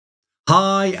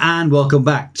Hi and welcome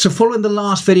back. So following the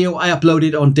last video I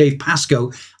uploaded on Dave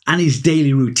Pascoe and his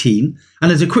daily routine,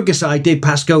 and as a quick aside, Dave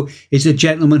Pascoe is a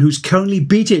gentleman who's currently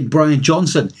beating Bryan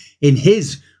Johnson in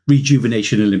his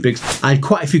Rejuvenation Olympics. I had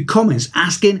quite a few comments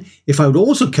asking if I would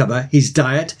also cover his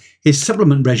diet, his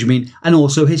supplement regimen, and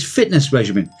also his fitness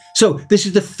regimen. So this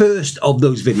is the first of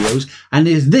those videos, and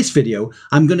in this video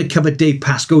I'm going to cover Dave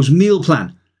Pascoe's meal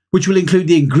plan, which will include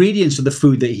the ingredients of the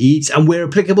food that he eats, and where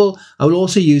applicable, I will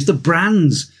also use the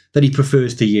brands that he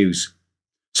prefers to use.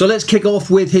 So let's kick off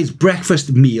with his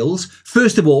breakfast meals.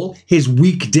 First of all, his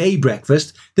weekday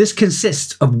breakfast. This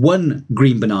consists of 1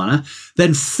 green banana,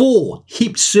 then 4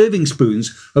 heaped serving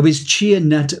spoons of his chia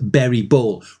nut berry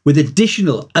bowl with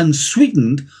additional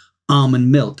unsweetened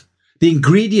almond milk. The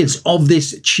ingredients of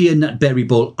this chia nut berry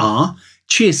bowl are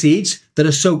chia seeds that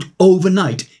are soaked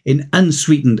overnight in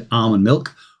unsweetened almond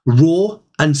milk, raw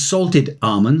unsalted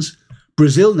almonds,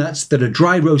 Brazil nuts that are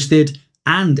dry roasted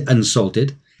and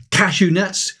unsalted, cashew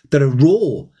nuts that are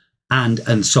raw and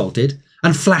unsalted,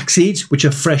 and flax seeds which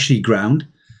are freshly ground,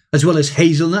 as well as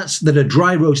hazelnuts that are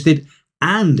dry roasted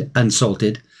and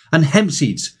unsalted, and hemp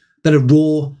seeds that are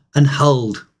raw and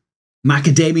hulled,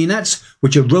 macadamia nuts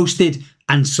which are roasted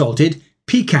and salted,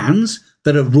 pecans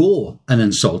that are raw and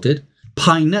unsalted,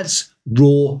 pine nuts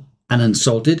raw and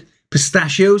unsalted,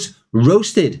 pistachios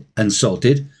roasted and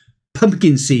salted,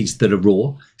 pumpkin seeds that are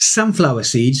raw, sunflower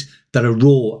seeds that are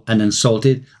raw and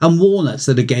unsalted, and walnuts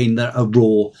that again that are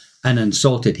raw and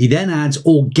unsalted. He then adds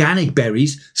organic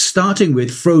berries, starting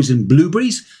with frozen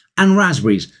blueberries and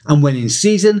raspberries, and when in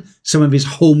season, some of his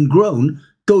homegrown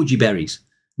goji berries.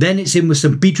 Then it's in with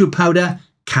some beetroot powder,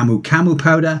 camu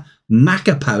powder,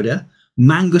 maca powder,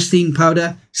 mangosteen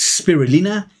powder,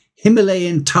 spirulina,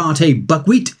 Himalayan tartare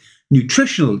buckwheat,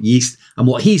 nutritional yeast, and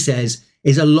what he says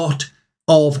is a lot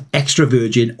of extra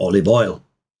virgin olive oil.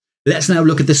 Let's now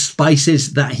look at the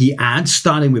spices that he adds,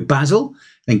 starting with basil,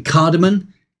 then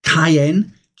cardamom,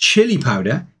 cayenne, chili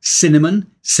powder, cinnamon,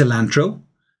 cilantro,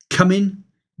 cumin,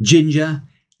 ginger,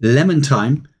 lemon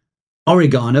thyme,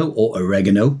 oregano or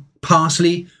oregano,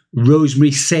 parsley,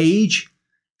 rosemary, sage,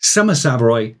 summer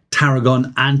savoy,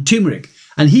 tarragon, and turmeric.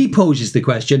 And he poses the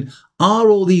question, are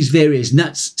all these various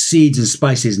nuts, seeds, and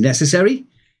spices necessary?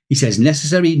 He says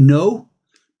necessary, no.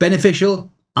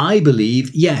 Beneficial, I believe,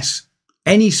 yes.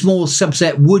 Any small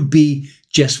subset would be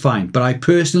just fine, but I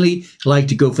personally like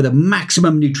to go for the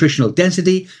maximum nutritional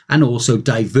density and also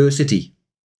diversity.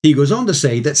 He goes on to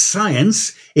say that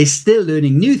science is still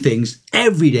learning new things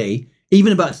every day,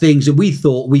 even about things that we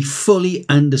thought we fully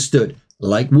understood,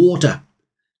 like water.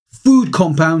 Food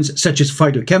compounds such as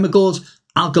phytochemicals,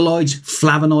 alkaloids,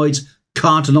 flavonoids,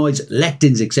 carotenoids,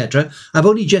 lectins, etc. have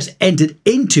only just entered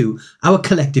into our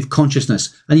collective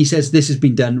consciousness, and he says this has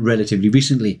been done relatively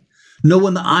recently. No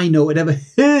one that I know had ever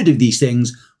heard of these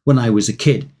things when I was a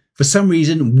kid. For some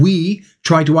reason, we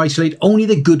try to isolate only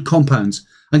the good compounds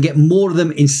and get more of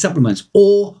them in supplements,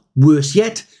 or worse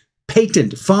yet,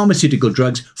 patent pharmaceutical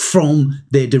drugs from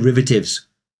their derivatives.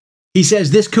 He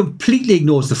says this completely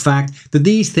ignores the fact that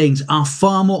these things are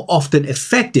far more often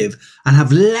effective and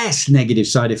have less negative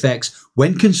side effects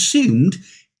when consumed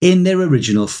in their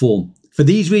original form. For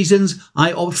these reasons,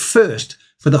 I opt first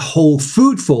for the whole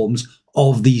food forms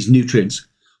of these nutrients.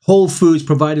 Whole foods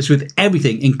provide us with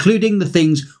everything, including the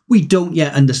things we don't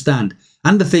yet understand,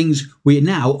 and the things we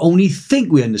now only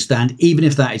think we understand, even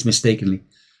if that is mistakenly.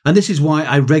 And this is why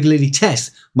I regularly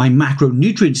test my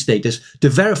macronutrient status to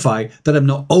verify that I'm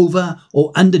not over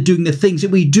or underdoing the things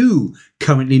that we do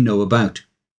currently know about.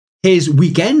 His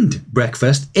weekend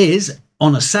breakfast is,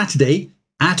 on a Saturday,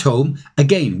 at home,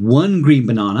 again 1 green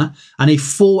banana and a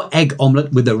 4-egg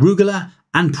omelette with arugula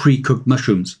and pre-cooked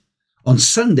mushrooms. On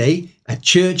Sunday, at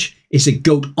church, it's a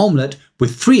goat omelette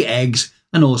with 3 eggs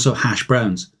and also hash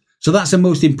browns. So that's the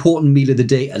most important meal of the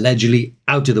day, allegedly,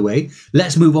 out of the way.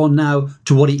 Let's move on now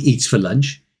to what he eats for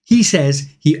lunch. He says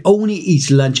he only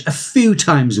eats lunch a few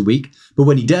times a week, but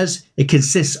when he does, it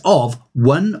consists of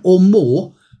 1 or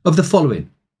more of the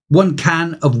following: 1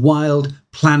 can of Wild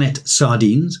Planet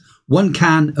sardines, 1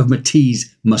 can of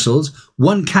Matisse mussels,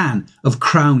 1 can of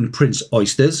Crown Prince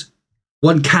oysters,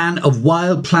 1 can of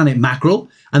Wild Planet mackerel,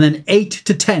 and then 8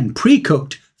 to 10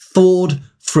 pre-cooked, thawed,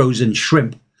 frozen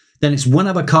shrimp. Then it's 1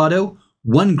 avocado,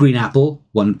 1 green apple,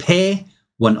 1 pear,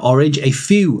 1 orange, a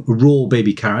few raw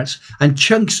baby carrots, and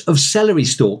chunks of celery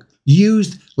stalk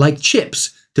used like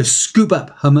chips to scoop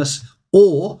up hummus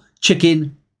or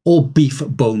chicken or beef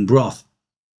bone broth.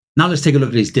 Now let's take a look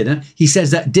at his dinner. He says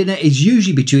that dinner is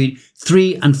usually between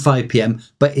 3 and 5 p.m,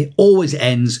 but it always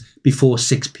ends before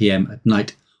 6 p.m. at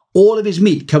night. All of his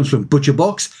meat comes from butcher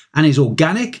box and is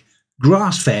organic,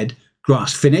 grass-fed,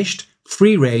 grass-finished,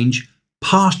 free range,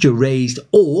 pasture raised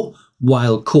or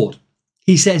wild caught.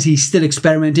 He says he's still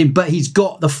experimenting, but he's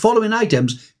got the following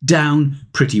items down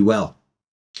pretty well.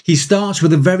 He starts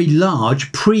with a very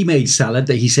large pre-made salad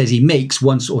that he says he makes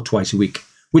once or twice a week,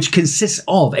 which consists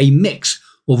of a mix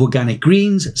of organic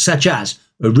greens such as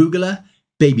arugula,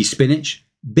 baby spinach,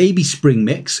 baby spring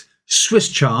mix, Swiss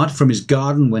chard from his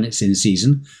garden when it's in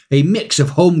season, a mix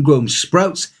of homegrown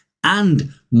sprouts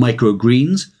and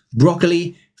microgreens,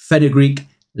 broccoli, fenugreek,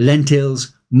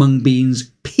 lentils, mung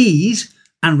beans, peas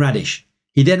and radish.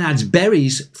 He then adds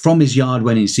berries from his yard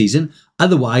when in season,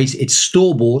 otherwise it's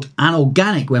store-bought and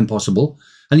organic when possible,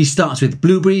 and he starts with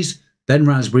blueberries, then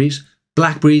raspberries,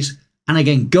 blackberries and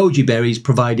again goji berries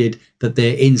provided that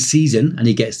they're in season and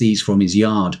he gets these from his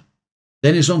yard.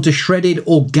 Then it's on to shredded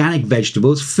organic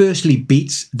vegetables, firstly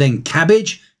beets, then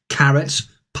cabbage, carrots,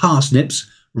 parsnips,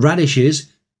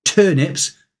 radishes,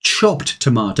 turnips, chopped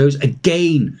tomatoes,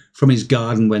 again from his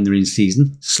garden when they're in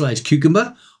season, sliced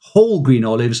cucumber, whole green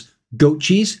olives, goat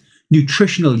cheese,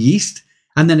 nutritional yeast,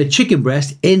 and then a chicken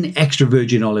breast in extra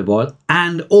virgin olive oil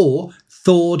and or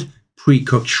thawed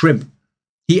pre-cooked shrimp.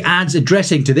 He adds a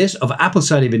dressing to this of apple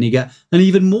cider vinegar and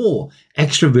even more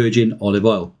extra virgin olive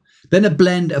oil. Then a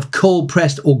blend of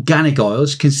cold-pressed organic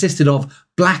oils consisted of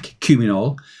black cumin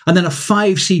oil and then a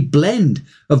 5-seed blend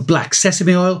of black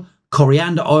sesame oil,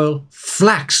 coriander oil,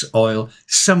 flax oil,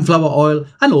 sunflower oil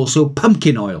and also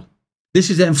pumpkin oil. This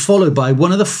is then followed by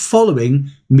one of the following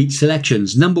meat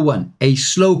selections. Number 1, a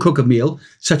slow cooker meal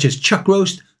such as chuck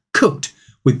roast cooked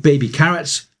with baby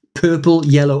carrots, purple,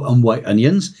 yellow and white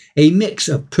onions, a mix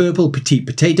of purple petite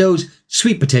potatoes,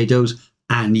 sweet potatoes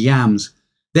and yams.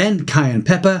 Then cayenne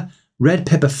pepper, red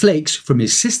pepper flakes from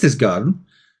his sister's garden,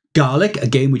 garlic,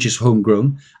 again which is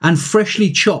homegrown, and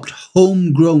freshly chopped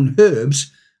homegrown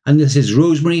herbs, and this is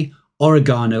rosemary,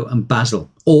 oregano and basil.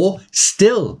 Or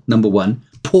still number 1,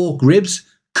 pork ribs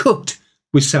cooked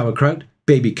with sauerkraut,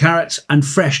 baby carrots and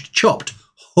fresh chopped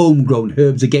homegrown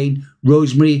herbs, again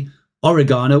rosemary,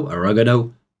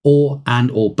 oregano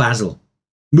or basil.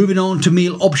 Moving on to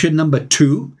meal option number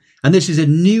 2, and this is a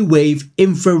new wave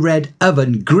infrared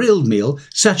oven grilled meal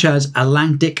such as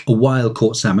Atlantic wild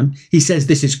caught salmon. He says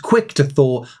this is quick to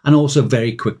thaw and also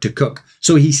very quick to cook,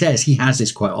 so he says he has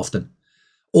this quite often.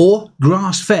 Or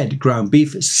grass-fed ground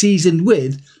beef seasoned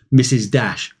with Mrs.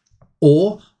 Dash.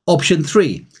 Or option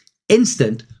 3,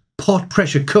 instant pot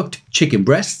pressure cooked chicken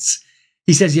breasts.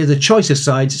 He says he has a choice of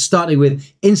sides starting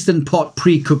with instant pot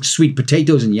pre-cooked sweet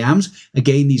potatoes and yams.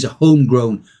 Again, these are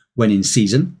homegrown when in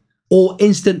season. Or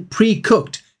instant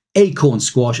pre-cooked acorn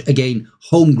squash, again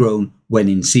homegrown when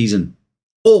in season.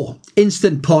 Or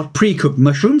instant pot pre-cooked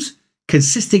mushrooms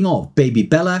consisting of baby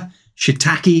bella,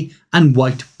 shiitake and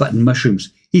white button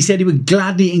mushrooms. He said he would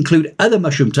gladly include other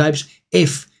mushroom types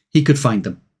if he could find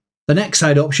them. The next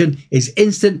side option is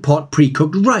instant pot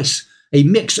pre-cooked rice, a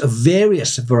mix of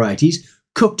various varieties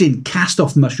cooked in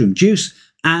cast-off mushroom juice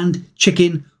and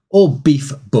chicken or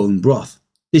beef bone broth.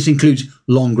 This includes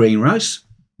long grain rice,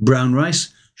 brown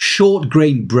rice, short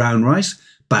grain brown rice,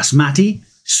 basmati,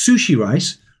 sushi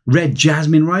rice, red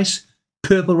jasmine rice,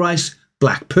 purple rice,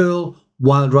 black pearl,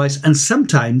 wild rice and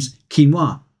sometimes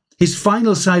quinoa. His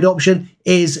final side option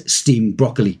is steamed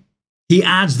broccoli. He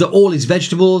adds that all his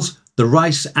vegetables, the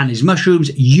rice and his mushrooms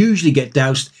usually get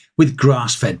doused with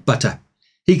grass-fed butter.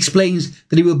 He explains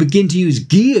that he will begin to use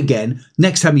ghee again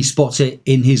next time he spots it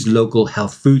in his local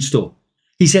health food store.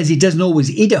 He says he doesn't always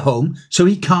eat at home, so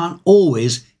he can't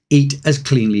always eat as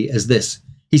cleanly as this.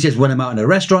 He says when I'm out in a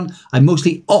restaurant, I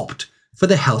mostly opt for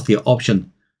the healthier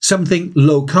option. Something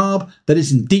low carb that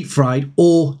isn't deep fried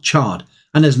or charred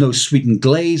and has no sweetened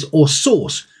glaze or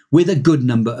sauce with a good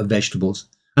number of vegetables.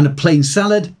 And a plain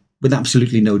salad with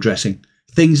absolutely no dressing.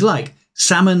 Things like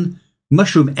salmon,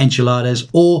 mushroom enchiladas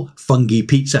or fungi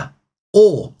pizza.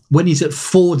 Or when he's at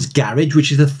Ford's Garage,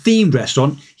 which is a themed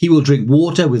restaurant, he will drink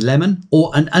water with lemon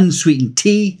or an unsweetened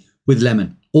tea with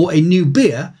lemon or a new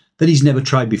beer that he's never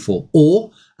tried before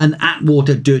or an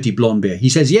Atwater dirty blonde beer. He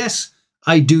says, yes,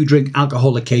 I do drink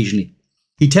alcohol occasionally.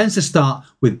 He tends to start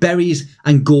with berries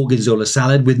and gorgonzola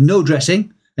salad with no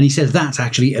dressing, and he says that's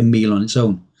actually a meal on its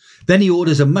own. Then he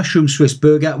orders a mushroom Swiss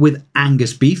burger with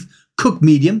Angus beef, cooked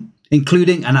medium,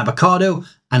 including an avocado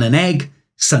and an egg,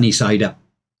 sunny side up.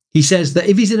 He says that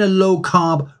if he's in a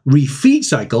low-carb refeed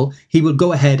cycle, he will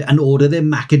go ahead and order the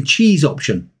mac and cheese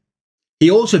option. He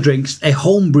also drinks a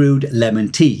home-brewed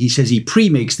lemon tea. He says he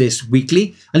pre-makes this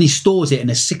weekly and he stores it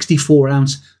in a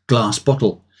 64-ounce glass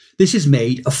bottle. This is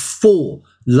made of 4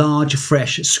 large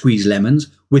fresh squeezed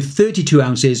lemons with 32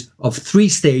 ounces of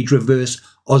 3-stage reverse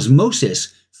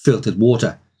osmosis filtered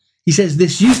water. He says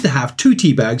this used to have 2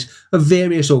 tea bags of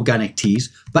various organic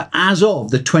teas, but as of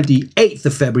the 28th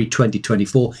of February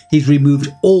 2024, he's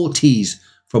removed all teas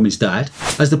from his diet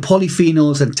as the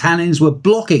polyphenols and tannins were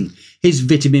blocking his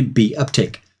vitamin B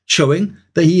uptake, showing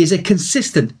that he is a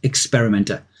consistent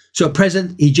experimenter. So at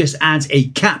present, he just adds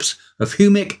 8 caps of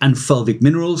humic and fulvic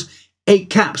minerals, 8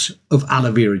 caps of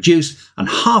aloe vera juice, and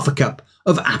half a cup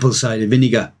of apple cider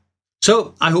vinegar.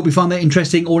 So I hope you found that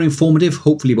interesting or informative,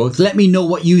 hopefully both. Let me know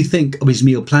what you think of his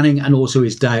meal planning and also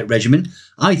his diet regimen.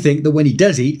 I think that when he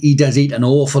does eat an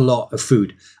awful lot of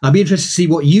food. I'd be interested to see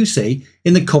what you say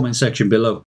in the comment section below.